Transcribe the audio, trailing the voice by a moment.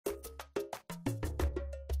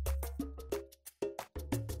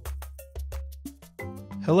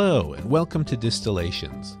Hello, and welcome to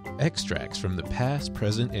Distillations, extracts from the past,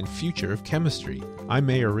 present, and future of chemistry. I'm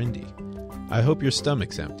Mayor Rindy. I hope your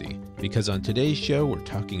stomach's empty, because on today's show we're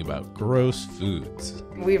talking about gross foods.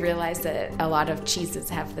 We realized that a lot of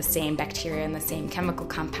cheeses have the same bacteria and the same chemical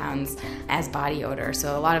compounds as body odor.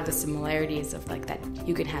 So a lot of the similarities of like that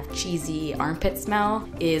you can have cheesy armpit smell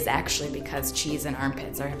is actually because cheese and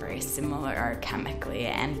armpits are very similar chemically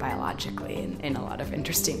and biologically in a lot of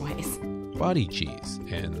interesting ways. Body cheese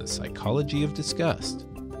and the psychology of disgust.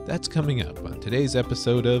 That's coming up on today's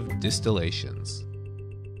episode of Distillations.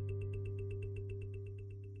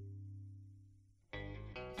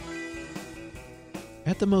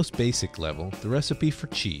 At the most basic level, the recipe for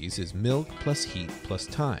cheese is milk plus heat plus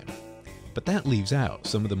time. But that leaves out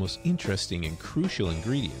some of the most interesting and crucial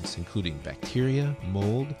ingredients, including bacteria,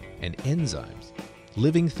 mold, and enzymes,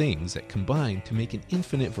 living things that combine to make an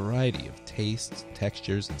infinite variety of tastes,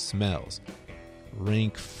 textures, and smells.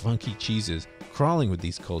 Rank, funky cheeses crawling with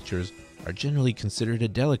these cultures are generally considered a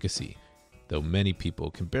delicacy, though many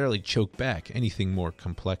people can barely choke back anything more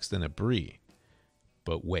complex than a brie.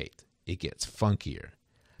 But wait. It gets funkier.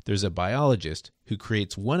 There's a biologist who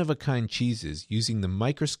creates one-of-a-kind cheeses using the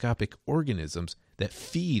microscopic organisms that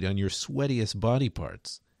feed on your sweatiest body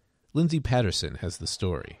parts. Lindsay Patterson has the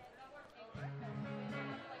story.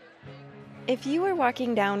 If you were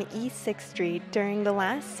walking down East 6th Street during the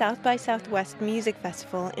last South by Southwest Music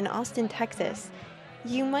Festival in Austin, Texas,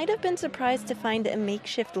 you might have been surprised to find a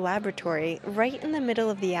makeshift laboratory right in the middle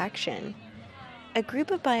of the action. A group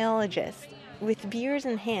of biologists, with beers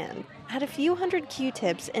in hand, had a few hundred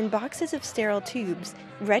Q-tips and boxes of sterile tubes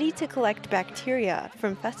ready to collect bacteria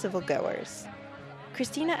from festival goers.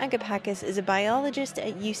 Christina Agapakis is a biologist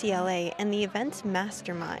at UCLA and the event's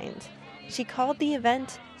mastermind. She called the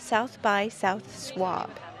event South by South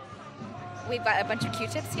Swab. We've got a bunch of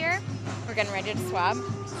Q-tips here. We're getting ready to swab.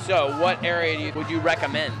 So what area would you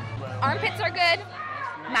recommend? Armpits are good.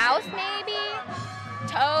 Mouth maybe.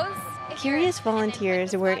 Toes. Curious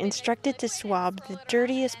volunteers were instructed to swab the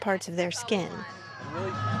dirtiest parts of their skin.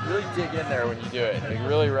 Really dig in there when you do it. Like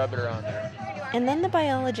really rub it around there. And then the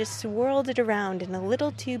biologists swirled it around in a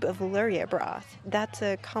little tube of luria broth. That's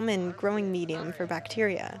a common growing medium for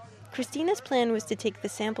bacteria. Christina's plan was to take the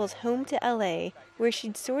samples home to LA, where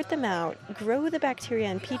she'd sort them out, grow the bacteria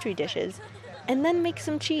in petri dishes, and then make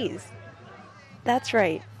some cheese. That's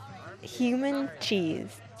right, human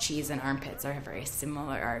cheese. Cheese and armpits are very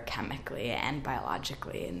similar chemically and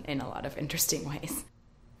biologically in a lot of interesting ways.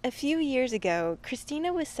 A few years ago,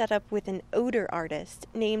 Christina was set up with an odor artist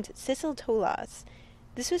named Sissel Tolas.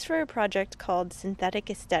 This was for a project called Synthetic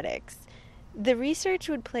Aesthetics. The research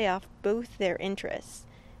would play off both their interests.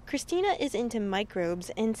 Christina is into microbes,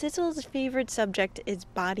 and Sissel's favorite subject is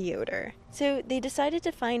body odor. So they decided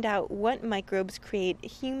to find out what microbes create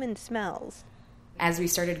human smells. As we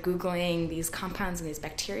started Googling these compounds and these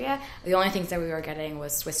bacteria, the only things that we were getting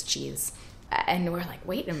was Swiss cheese. And we're like,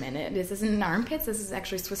 wait a minute, this isn't armpits, this is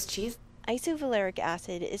actually Swiss cheese. Isovaleric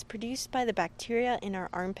acid is produced by the bacteria in our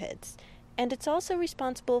armpits, and it's also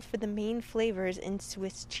responsible for the main flavors in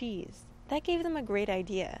Swiss cheese. That gave them a great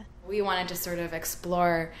idea. We wanted to sort of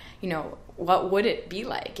explore, what would it be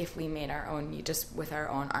like if we made our own, just with our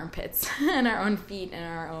own armpits and our own feet and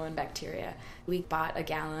our own bacteria. We bought a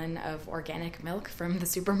gallon of organic milk from the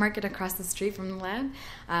supermarket across the street from the lab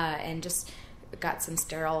and just got some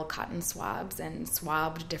sterile cotton swabs and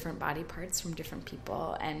swabbed different body parts from different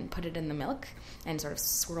people and put it in the milk and sort of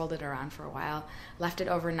swirled it around for a while. Left it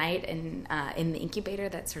overnight in the incubator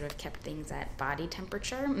that sort of kept things at body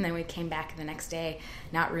temperature. And then we came back the next day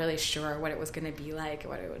not really sure what it was going to be like,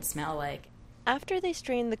 what it would smell like. After they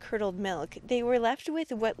strained the curdled milk, they were left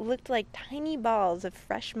with what looked like tiny balls of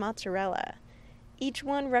fresh mozzarella. Each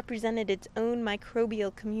one represented its own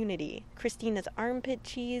microbial community. Christina's armpit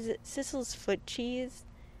cheese, Sissel's foot cheese.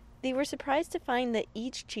 They were surprised to find that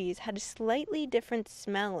each cheese had a slightly different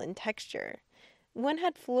smell and texture. One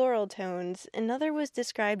had floral tones, another was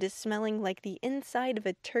described as smelling like the inside of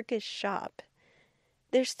a Turkish shop.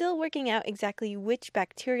 They're still working out exactly which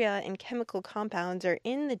bacteria and chemical compounds are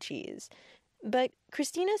in the cheese, but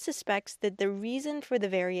Christina suspects that the reason for the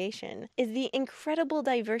variation is the incredible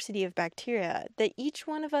diversity of bacteria that each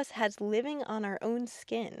one of us has living on our own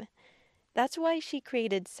skin. That's why she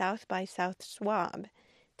created South by South Swab,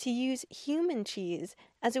 to use human cheese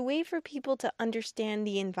as a way for people to understand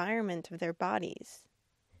the environment of their bodies.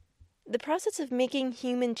 The process of making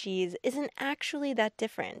human cheese isn't actually that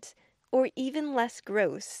different, or even less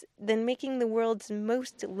gross, than making the world's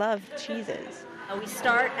most loved cheeses. We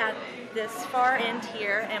start at this far end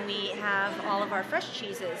here, and we have all of our fresh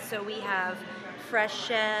cheeses. So we have fresh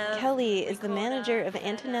Chev. Kelly is the manager of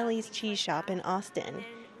Antonelli's Cheese Shop in Austin.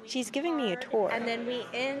 She's giving me a tour. And then we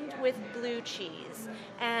end with blue cheese.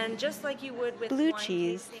 And just like you would with blue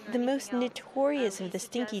cheese, the most notorious of the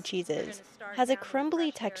stinky cheeses, has a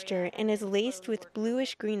crumbly texture and is laced with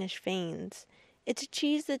bluish-greenish veins. It's a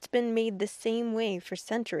cheese that's been made the same way for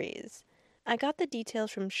centuries. I got the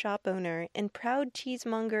details from shop owner and proud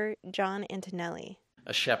cheesemonger John Antonelli.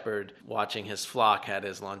 A shepherd watching his flock had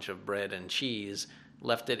his lunch of bread and cheese,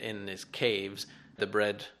 left it in his caves. The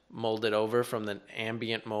bread molded over from the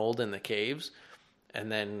ambient mold in the caves,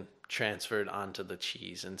 and then transferred onto the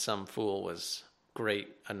cheese, and some fool was great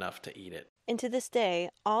enough to eat it. And to this day,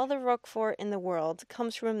 all the Roquefort in the world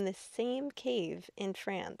comes from the same cave in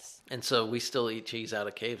France. And so we still eat cheese out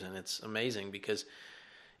of caves, and it's amazing because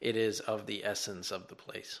it is of the essence of the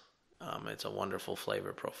place. It's a wonderful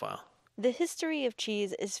flavor profile. The history of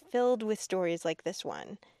cheese is filled with stories like this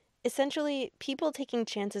one. Essentially, people taking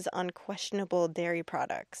chances on questionable dairy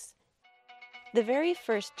products. The very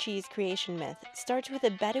first cheese creation myth starts with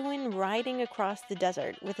a Bedouin riding across the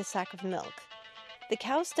desert with a sack of milk. The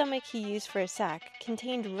cow's stomach he used for a sack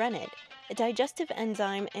contained rennet, a digestive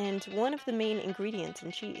enzyme and one of the main ingredients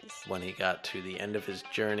in cheese. When he got to the end of his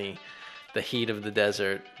journey, the heat of the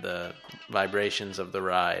desert, the vibrations of the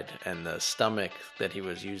ride, and the stomach that he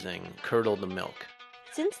was using curdled the milk.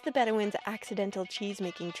 Since the Bedouin's accidental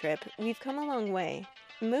cheese-making trip, we've come a long way.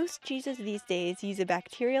 Most cheeses these days use a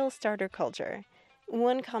bacterial starter culture.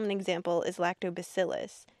 One common example is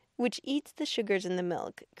lactobacillus, which eats the sugars in the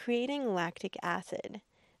milk, creating lactic acid.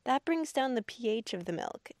 That brings down the pH of the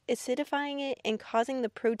milk, acidifying it and causing the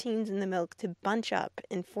proteins in the milk to bunch up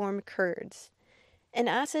and form curds. An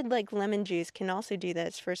acid like lemon juice can also do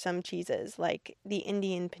this for some cheeses, like the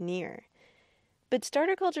Indian paneer. But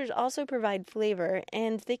starter cultures also provide flavor,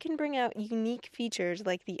 and they can bring out unique features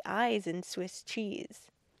like the eyes in Swiss cheese.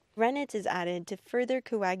 Rennet is added to further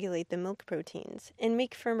coagulate the milk proteins and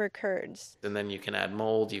make firmer curds. And then you can add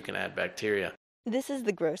mold, you can add bacteria. This is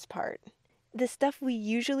the gross part. The stuff we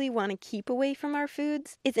usually want to keep away from our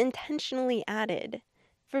foods is intentionally added.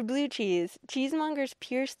 For blue cheese, cheesemongers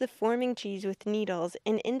pierce the forming cheese with needles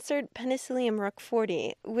and insert Penicillium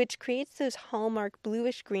roqueforti, which creates those hallmark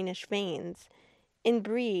bluish-greenish veins. In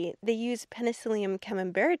brie, they use Penicillium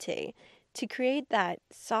camemberti to create that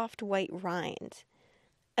soft white rind.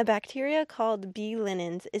 A bacteria called B.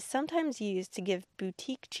 linens is sometimes used to give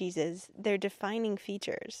boutique cheeses their defining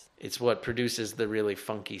features. It's what produces the really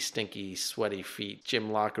funky, stinky, sweaty feet, gym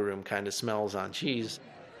locker room kind of smells on cheese.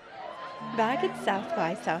 Back at South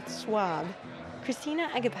by South Swab, Christina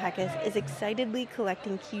Agapakis is excitedly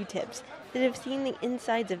collecting Q-tips that have seen the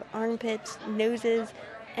insides of armpits, noses,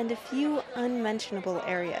 and a few unmentionable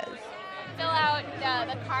areas. Fill out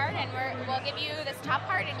the card, and we'll give you this top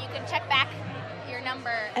part, and you can check back your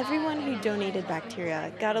number. Everyone who donated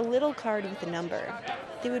bacteria got a little card with a number.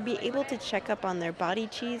 They would be able to check up on their body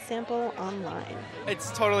cheese sample online.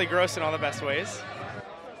 It's totally gross in all the best ways.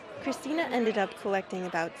 Christina ended up collecting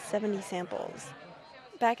about 70 samples.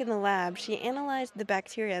 Back in the lab, she analyzed the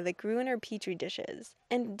bacteria that grew in her petri dishes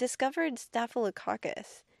and discovered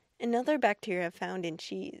Staphylococcus, another bacteria found in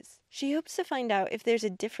cheese. She hopes to find out if there's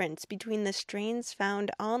a difference between the strains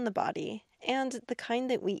found on the body and the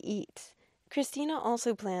kind that we eat. Christina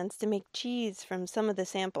also plans to make cheese from some of the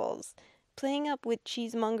samples, playing up what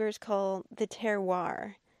cheesemongers call the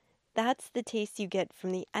terroir. That's the taste you get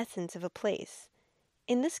from the essence of a place.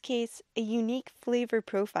 In this case, a unique flavor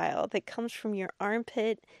profile that comes from your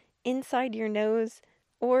armpit, inside your nose,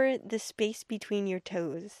 or the space between your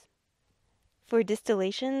toes. For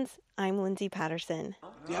Distillations, I'm Lindsay Patterson.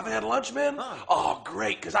 You haven't had lunch, man? Oh,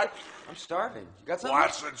 great, because I'm starving. You got something? Well,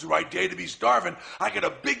 that's the right day to be starving. I got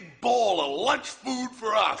a big bowl of lunch food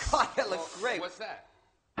for us. God, that looks great. What's that?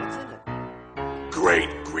 What's in it? Great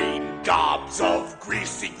green gobs of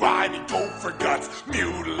greasy, grimy gopher guts,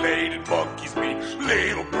 mutilated monkey's meat,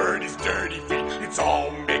 little birdie's dirty feet. It's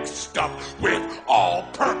all mixed up with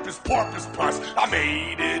all-purpose porpoise pus. I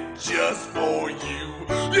made it just for you.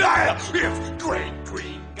 Yeah, it's great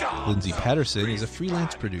green gobs. Lindsay Patterson is a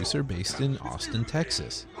freelance producer based in Austin,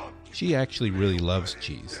 Texas. She actually really loves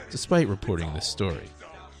cheese, despite reporting this story.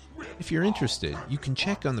 If you're interested, you can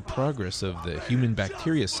check on the progress of the human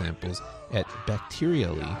bacteria samples at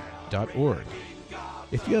bacterially.org.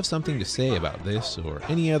 If you have something to say about this or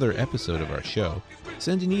any other episode of our show,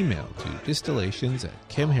 send an email to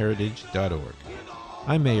distillations@chemheritage.org.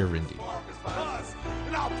 I'm Mayor Rindy.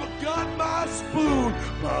 And I forgot my spoon,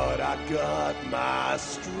 but I got my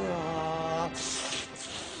straw.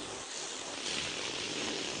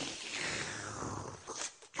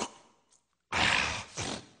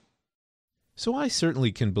 So I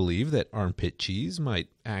certainly can believe that armpit cheese might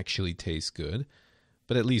actually taste good,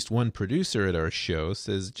 but at least one producer at our show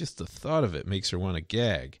says just the thought of it makes her want to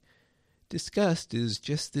gag. Disgust is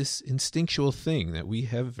just this instinctual thing that we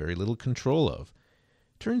have very little control of.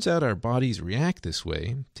 Turns out our bodies react this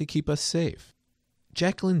way to keep us safe.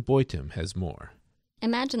 Jacqueline Boytim has more.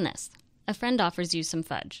 Imagine this. A friend offers you some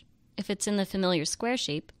fudge. If it's in the familiar square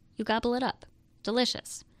shape, you gobble it up.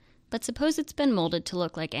 Delicious. But suppose it's been molded to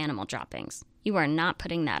look like animal droppings. You are not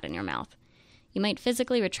putting that in your mouth. You might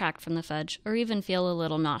physically retract from the fudge or even feel a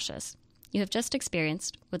little nauseous. You have just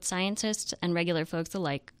experienced what scientists and regular folks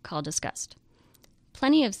alike call disgust.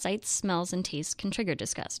 Plenty of sights, smells, and tastes can trigger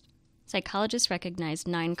disgust. Psychologists recognize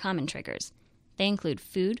 9 common triggers. They include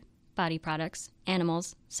food, body products,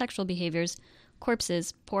 animals, sexual behaviors,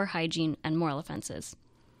 corpses, poor hygiene, and moral offenses.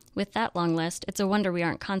 With that long list, it's a wonder we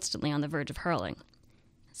aren't constantly on the verge of hurling.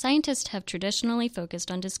 Scientists have traditionally focused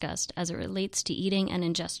on disgust as it relates to eating and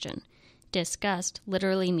ingestion. Disgust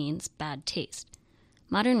literally means bad taste.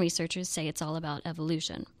 Modern researchers say it's all about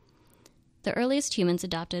evolution. The earliest humans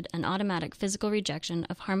adopted an automatic physical rejection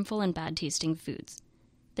of harmful and bad-tasting foods.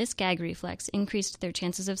 This gag reflex increased their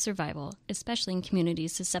chances of survival, especially in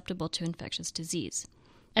communities susceptible to infectious disease.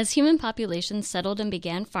 As human populations settled and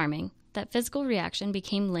began farming, that physical reaction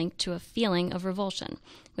became linked to a feeling of revulsion,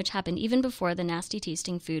 which happened even before the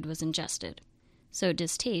nasty-tasting food was ingested. So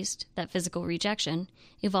distaste, that physical rejection,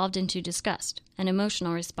 evolved into disgust, an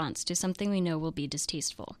emotional response to something we know will be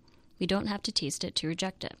distasteful. We don't have to taste it to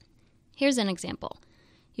reject it. Here's an example.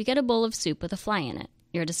 You get a bowl of soup with a fly in it.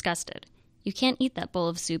 You're disgusted. You can't eat that bowl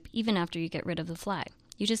of soup even after you get rid of the fly.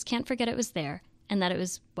 You just can't forget it was there and that it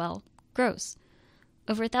was, well, gross.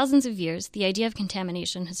 Over thousands of years, the idea of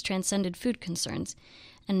contamination has transcended food concerns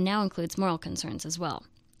and now includes moral concerns as well.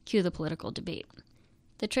 Cue the political debate.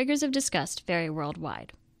 The triggers of disgust vary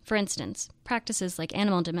worldwide. For instance, practices like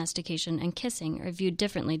animal domestication and kissing are viewed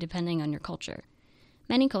differently depending on your culture.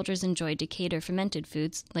 Many cultures enjoy decayed or fermented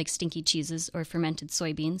foods, like stinky cheeses or fermented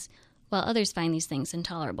soybeans, while others find these things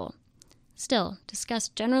intolerable. Still,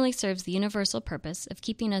 disgust generally serves the universal purpose of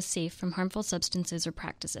keeping us safe from harmful substances or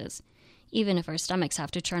practices, even if our stomachs have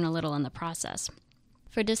to churn a little in the process.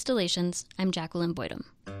 For Distillations, I'm Jacqueline Boytim.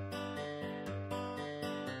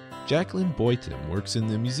 Jacqueline Boytim works in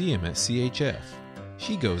the museum at CHF.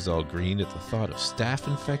 She goes all green at the thought of staph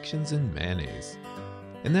infections and mayonnaise.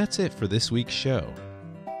 And that's it for this week's show.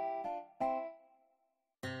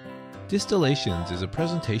 Distillations is a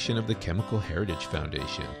presentation of the Chemical Heritage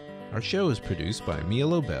Foundation. Our show is produced by Mia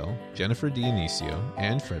Lobel, Jennifer Dionisio,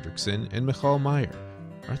 Ann Fredrickson, and Michal Meyer.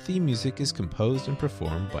 Our theme music is composed and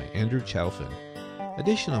performed by Andrew Chalfin.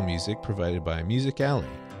 Additional music provided by Music Alley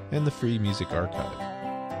and the Free Music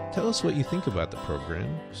Archive. Tell us what you think about the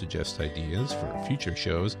program, suggest ideas for future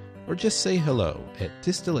shows, or just say hello at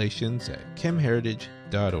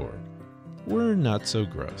distillations@chemheritage.org. We're not so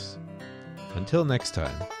gross. Until next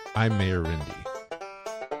time, I'm Mayor Rindy.